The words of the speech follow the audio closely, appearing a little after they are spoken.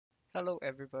Hello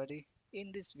everybody.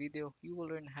 In this video, you will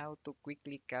learn how to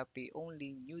quickly copy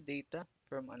only new data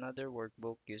from another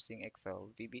workbook using Excel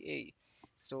VBA.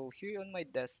 So here on my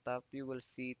desktop, you will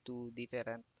see two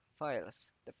different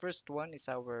files. The first one is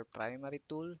our primary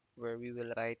tool where we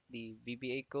will write the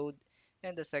VBA code,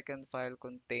 and the second file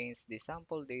contains the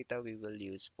sample data we will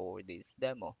use for this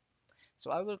demo.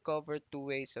 So I will cover two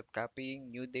ways of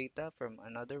copying new data from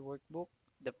another workbook.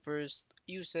 The first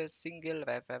uses single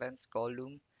reference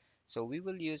column. So we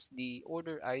will use the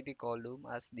order ID column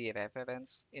as the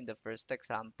reference in the first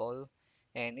example,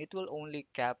 and it will only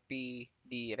copy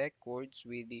the records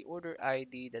with the order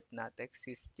ID that not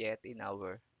exist yet in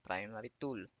our primary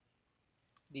tool.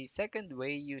 The second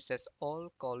way uses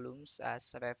all columns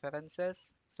as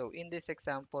references. So in this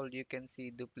example, you can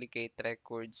see duplicate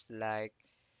records like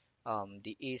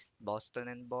the East Boston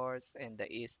and Bars and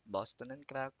the East Boston and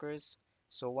Crackers.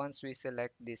 So once we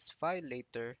select this file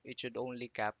later, it should only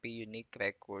copy unique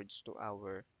records to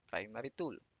our primary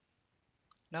tool.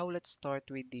 Now let's start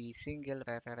with the single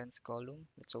reference column.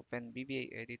 Let's open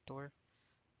VBA editor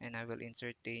and I will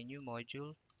insert a new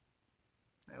module.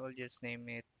 I will just name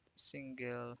it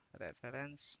single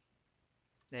reference.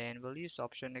 Then we'll use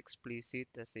option explicit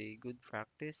as a good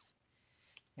practice.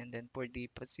 And then for the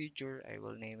procedure, I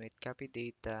will name it copy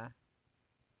data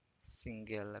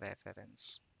single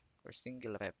reference or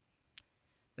single rep.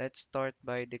 Let's start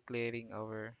by declaring a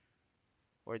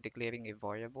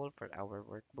variable for our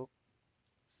workbook.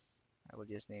 I will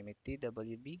just name it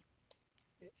TWB.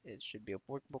 It should be a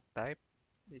workbook type.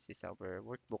 This is our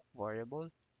workbook variable,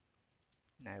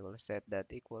 and I will set that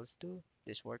equals to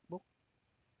this workbook.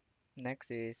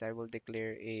 Next is I will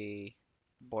declare a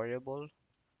variable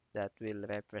that will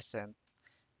represent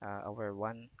our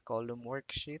one column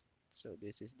worksheet. So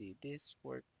this is the this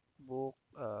workbook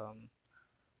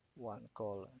one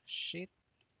column sheet,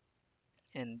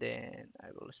 and then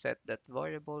I will set that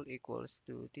variable equals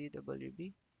to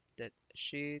twb that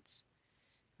sheets.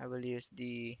 I will use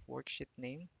the worksheet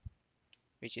name,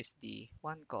 which is the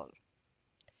one call.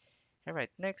 All right,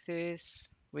 next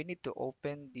is we need to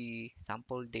open the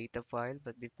sample data file,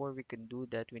 but before we can do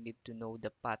that, we need to know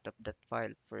the path of that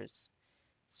file first.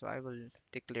 So I will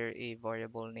declare a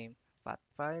variable name path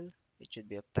file. It should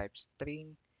be of type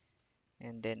string,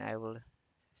 and then I will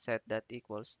set that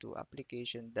equals to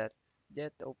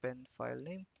application.get open file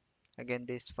name. Again,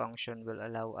 this function will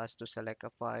allow us to select a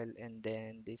file and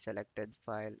then the selected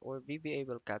file or VBA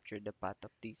will capture the path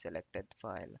of the selected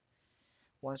file.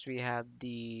 Once we have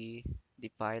the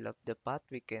file of the path,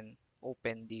 we can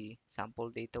open the sample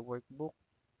data workbook.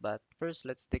 But first,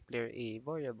 let's declare a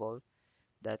variable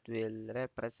that will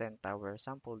represent our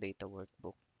sample data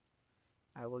workbook.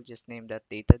 I will just name that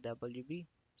data WB.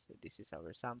 So this is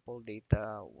our sample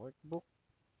data workbook.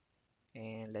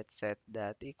 And let's set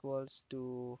that equals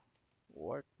to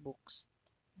workbooks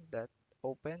that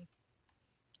open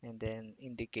and then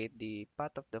indicate the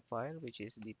path of the file, which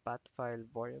is the path file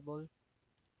variable.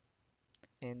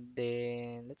 And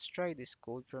then let's try this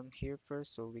code from here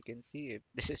first so we can see if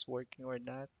this is working or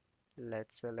not.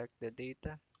 Let's select the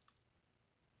data,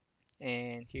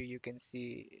 and here you can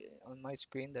see on my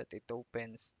screen that it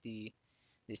opens the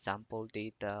sample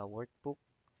data workbook.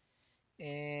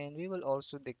 And we will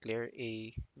also declare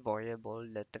a variable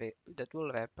that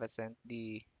will represent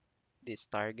the this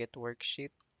target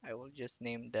worksheet. I will just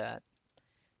name that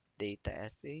data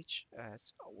sh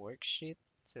as a worksheet.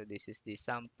 So this is the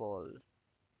sample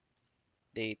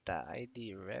data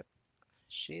id rep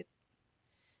sheet.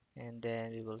 And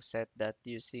then we will set that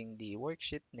using the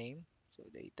worksheet name. So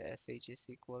data sh is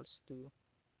equals to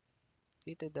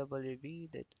data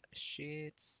wb that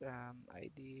sheets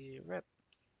id rep.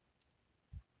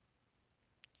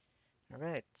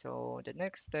 Alright, so the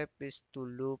next step is to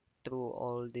loop through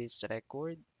all this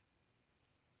record.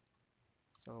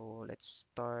 So let's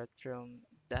start from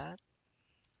that.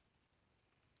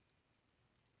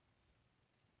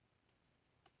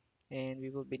 And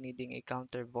we will be needing a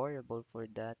counter variable for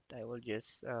that. I will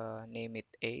just name it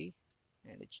a,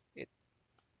 and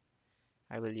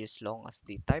I will use long as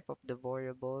the type of the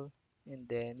variable, and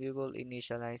then we will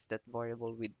initialize that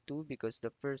variable with 2 because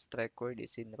the first record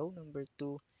is in row number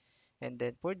 2, and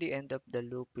then for the end of the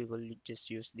loop we will just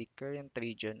use the current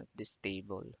region of this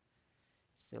table.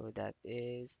 So that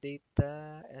is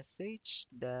data sh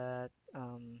that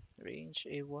range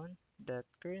a1 that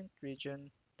current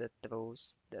region that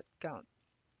rows that count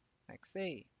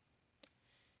xa.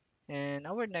 And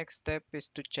our next step is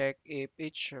to check if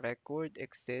each record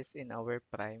exists in our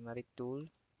primary tool.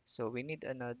 So we need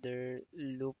another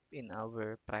loop in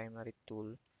our primary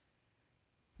tool.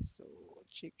 So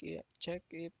check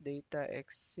if data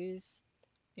exists.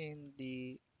 in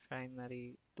the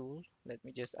primary tool. Let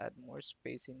me just add more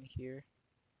space in here.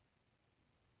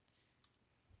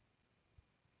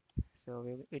 So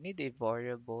we need a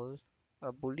variable,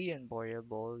 a Boolean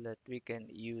variable that we can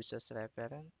use as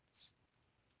reference.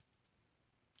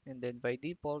 And then by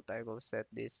default, I will set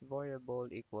this variable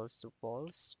equals to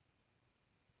false.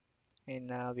 And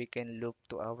now we can loop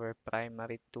to our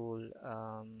primary tool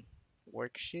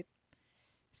worksheet.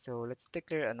 So let's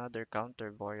declare another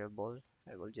counter variable.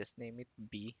 I will just name it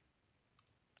B.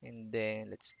 And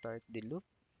then let's start the loop.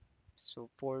 So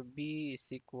for B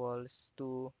is equals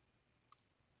to,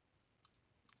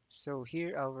 so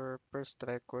here our first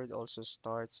record also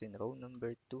starts in row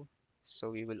number 2.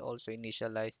 So we will also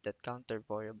initialize that counter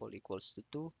variable equals to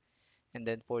 2. And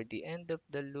then for the end of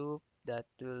the loop, that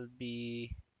will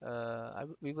be,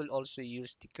 we will also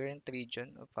use the current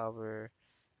region of our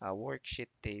worksheet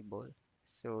table.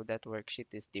 So that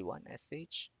worksheet is the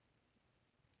 1sh,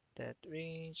 that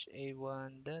range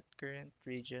A1, that current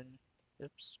region,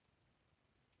 oops,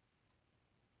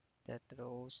 that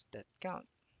rows, that count,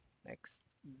 next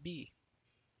B.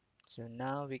 So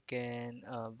now we can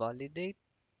validate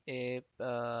if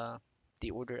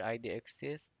the order ID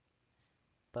exists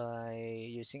by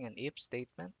using an if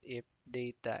statement. If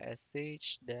data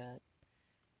sh that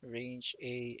range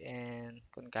A and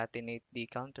concatenate the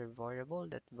counter variable,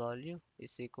 that value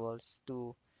is equals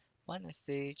to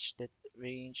 1sh that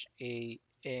range A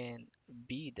and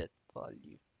B, that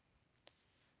value.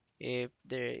 If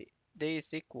they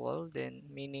is equal, then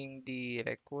meaning the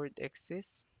record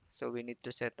exists. So we need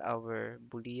to set our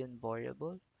Boolean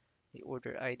variable, the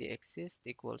order ID exists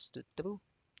equals to true.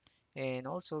 And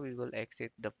also we will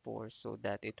exit the for so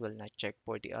that it will not check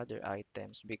for the other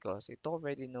items because it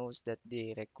already knows that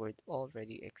the record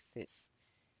already exists.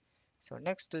 So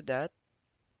next to that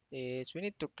is we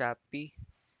need to copy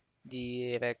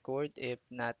the record if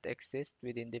not exist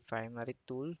within the primary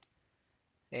tool.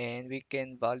 And we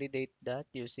can validate that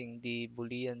using the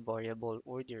Boolean variable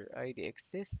order ID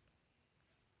exists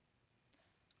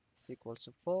is equals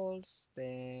to false,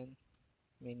 then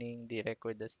meaning the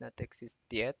record does not exist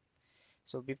yet.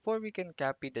 So before we can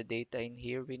copy the data in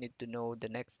here, we need to know the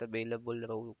next available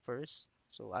row first.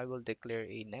 So I will declare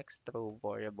a next row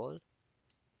variable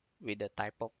with a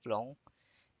type of long.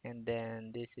 And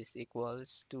then this is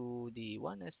equals to the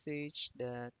 1sh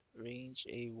that range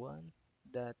A1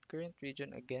 that current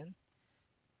region again,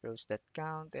 rows that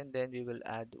count, and then we will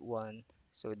add 1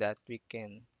 so that we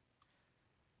can,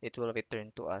 it will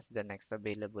return to us the next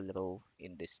available row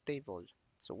in this table.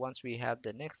 So once we have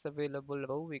the next available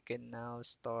row, we can now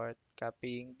start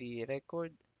copying the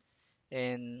record.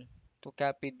 And to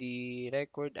copy the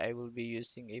record, I will be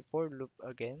using a for loop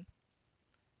again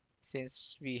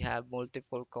since we have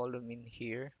multiple column in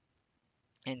here.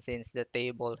 And since the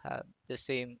table have the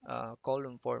same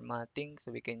column formatting,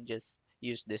 so we can just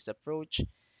use this approach.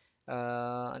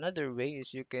 Another way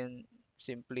is you can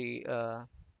simply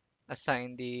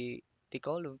assign the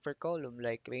column per column,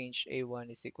 like range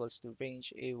A1 is equals to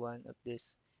range A1 of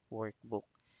this workbook.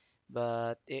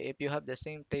 But if you have the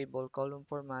same table column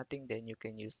formatting, then you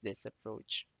can use this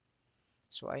approach.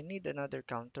 So I need another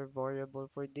counter variable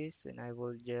for this, and I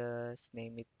will just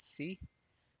name it C.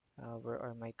 Where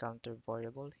are my counter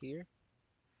variable here?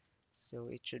 So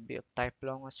it should be of type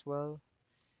long as well.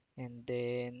 And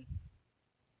then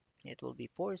it will be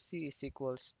 4C is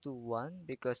equals to 1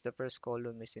 because the first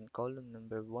column is in column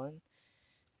number 1.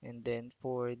 And then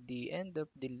for the end of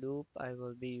the loop, I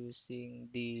will be using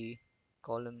the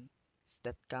column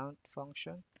stat count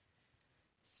function.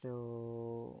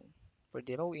 So for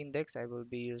the row index, I will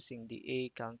be using the a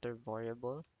counter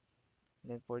variable.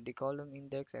 And then for the column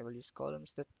index, I will use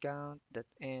columns that count that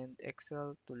end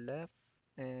Excel to left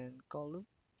and column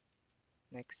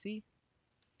next C.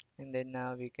 And then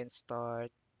now we can start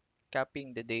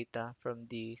copying the data from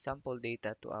the sample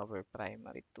data to our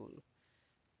primary tool.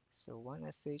 So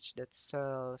 1sh that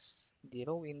sells the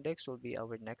row index will be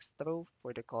our next row.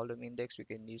 For the column index, we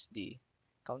can use the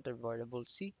counter variable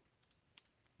C,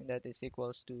 and that is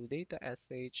equals to data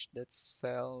sh that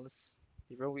sells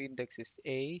the row index is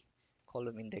A,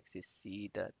 column index is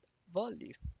C, that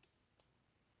value.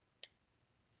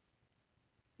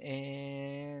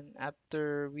 And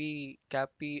after we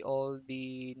copy all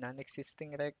the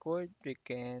non-existing record, we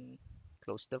can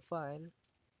close the file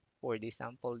for the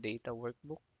sample data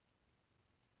workbook.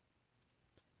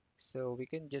 So we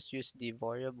can just use the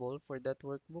variable for that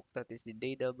workbook, that is the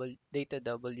data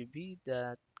wb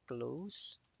that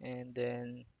close, and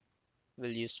then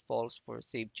we'll use false for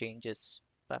save changes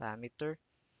parameter.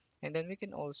 And then we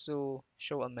can also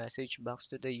show a message box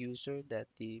to the user that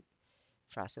the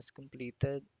process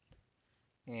completed.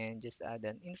 and just add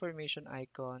an information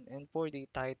icon. And for the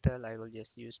title, I will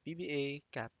just use VBA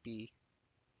copy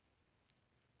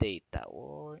data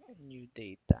or new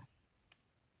data.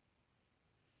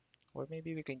 Or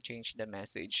maybe we can change the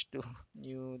message to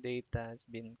new data has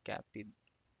been copied.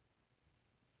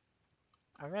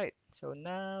 Alright, so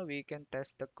now we can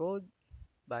test the code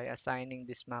by assigning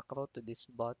this macro to this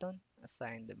button.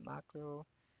 Assign the macro,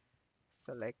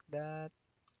 select that,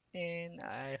 and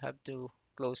I have to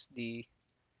close the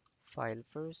file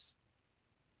first.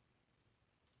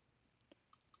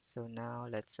 So now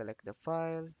let's select the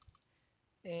file,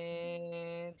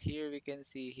 and here we can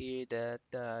see here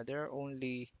that there are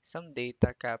only some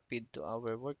data copied to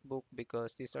our workbook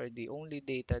because these are the only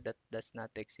data that does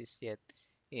not exist yet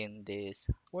in this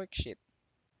worksheet.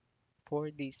 For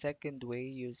the second way,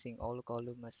 using all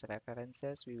column as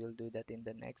references, we will do that in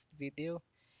the next video.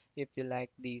 If you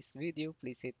like this video,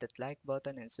 please hit that like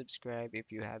button and subscribe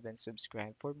if you haven't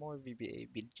subscribed for more VBA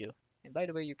video. And by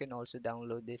the way, you can also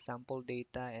download the sample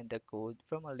data and the code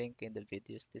from a link in the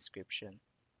video's description.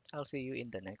 I'll see you in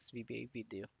the next VBA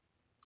video.